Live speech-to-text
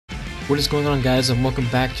What is going on, guys, and welcome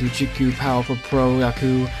back to Jikkyou Powerful Pro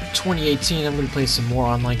Yakyuu 2018. I'm going to play some more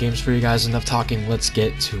online games for you guys. Enough talking, let's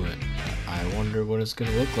get to it. I wonder what it's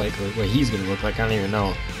going to look like, or what he's going to look like. I don't even know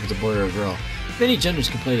if it's a boy or a girl. Many genders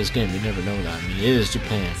can play this game, you never know that. I mean, it is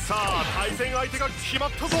Japan.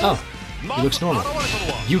 Oh, he looks normal.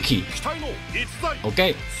 Yuki.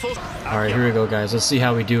 Okay. Alright, here we go, guys. Let's see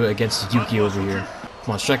how we do against Yakyuu over here.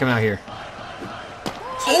 Come on, strike him out here.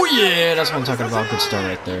 Oh yeah, that's what I'm talking about. Good start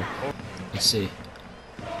right there. Let's see.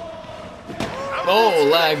 Oh,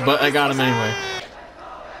 lag, but I got him anyway.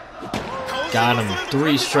 Got him.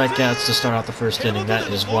 3 strikeouts to start out the first inning. That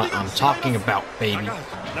is what I'm talking about, baby.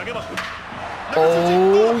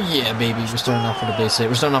 Oh yeah, baby. We're starting off with a base hit.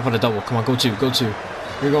 We're starting off with a double. Come on, go two, go two.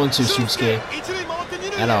 You're going to, Shunsuke.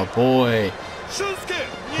 Atta boy.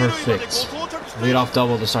 Perfect. Lead off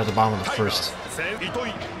double to start the bottom of the first.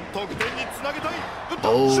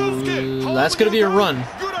 Oh, that's gonna be a run.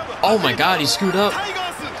 Oh my god, he screwed up.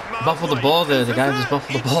 Buffle the ball there. The guy just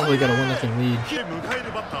buffled the ball. We got a 1-0 lead.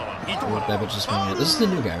 Oh, that bitch just swung it. This is the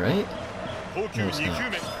new guy, right? No, it's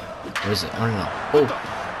not. Where is it? I don't know.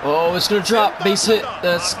 Oh, it's gonna drop. Base hit.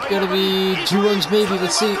 That's gonna be 2 runs maybe.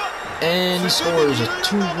 Let's see. And he scores a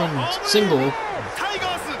 2-run single.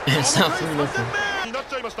 And it's now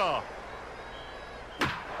 3-0.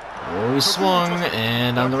 Oh, he swung,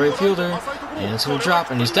 and I'm the right fielder, and it's gonna drop,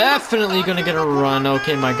 and he's definitely gonna get a run.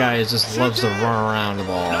 Okay, my guy just loves to run around the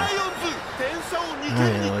ball. Alright,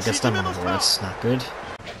 well, it gets them on the board. That's not good.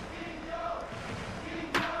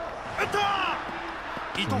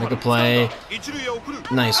 Make a play.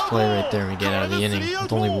 Nice play right there. We get out of the inning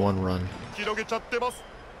with only 1 run.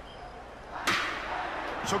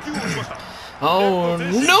 Oh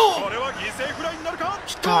no!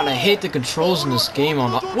 God, I hate the controls in this game.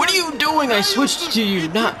 What are you doing? I switched to you,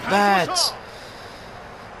 not that.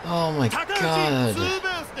 Oh my god.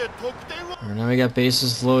 Right, now we got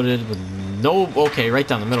bases loaded with no. Okay, right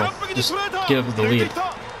down the middle. Just give up the lead.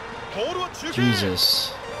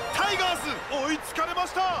 Jesus.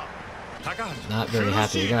 Not very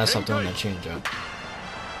happy. You gotta stop doing that changeup.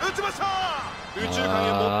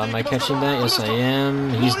 Am I catching that? Yes, I am.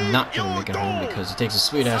 He's not going to make it home because he takes a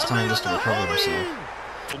sweet-ass time just to recover himself.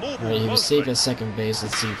 Alright, he was safe at second base.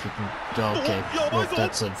 Let's see if we can... Okay, well,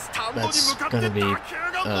 that's going to be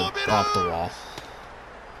off the wall.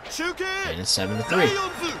 And it's 7-3.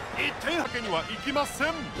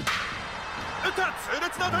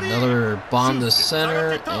 Another bomb to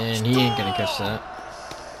center, and he ain't going to catch that.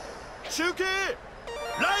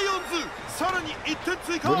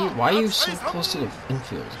 Why are you so close to the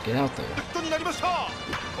infield? Get out there.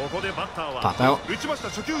 Pop out.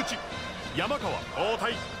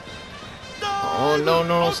 Oh,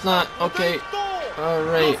 no, it's not. Okay.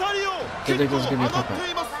 Alright. I think there's gonna be a pop out.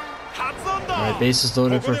 Alright, bases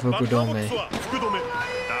loaded for Fukudome.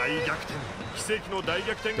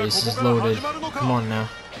 Bases loaded. Come on now.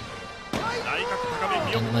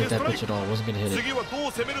 Didn't like that pitch at all. Wasn't gonna hit it.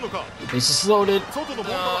 Bases loaded.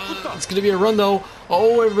 It's gonna be a run though.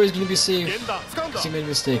 Oh, everybody's gonna be safe. He made a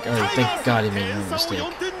mistake. Alright, thank God he made a mistake.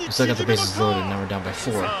 We still got the bases loaded. Now we're down by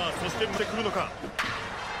 4.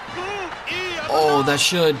 Oh, that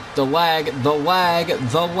should. The lag. The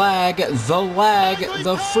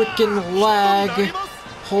freaking lag.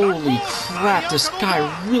 Holy crap! This guy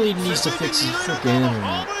really needs to fix his freaking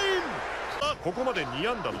internet. Alright,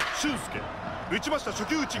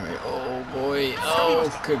 oh boy, oh,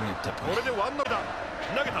 couldn't get that point.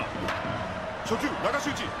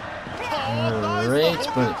 Alright,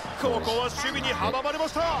 but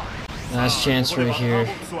last chance right here.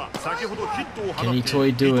 Can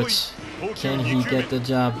Itoi do it? Can he get the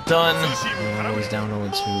job done? Oh, he's down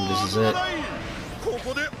 0-2, this is it.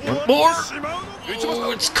 1 more!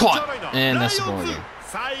 Oh, it's caught! And that's the ball game.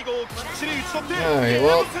 Alright,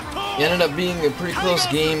 well, it ended up being a pretty close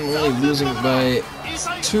game, only losing by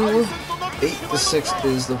 2. 8-6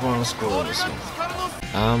 is the final score of this one.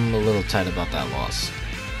 I'm a little tight about that loss.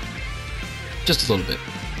 Just a little bit.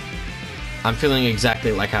 I'm feeling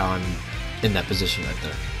exactly like how I'm in that position right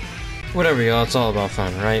there. Whatever, y'all, it's all about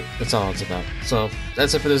fun, right? That's all it's about. So,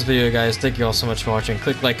 that's it for this video, guys. Thank you all so much for watching.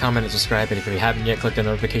 Click like, comment, and subscribe. And if you haven't yet, click the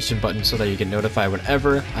notification button so that you get notified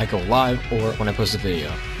whenever I go live or when I post a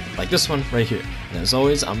video. Like this one right here. And as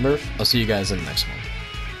always, I'm Murph. I'll see you guys in the next one.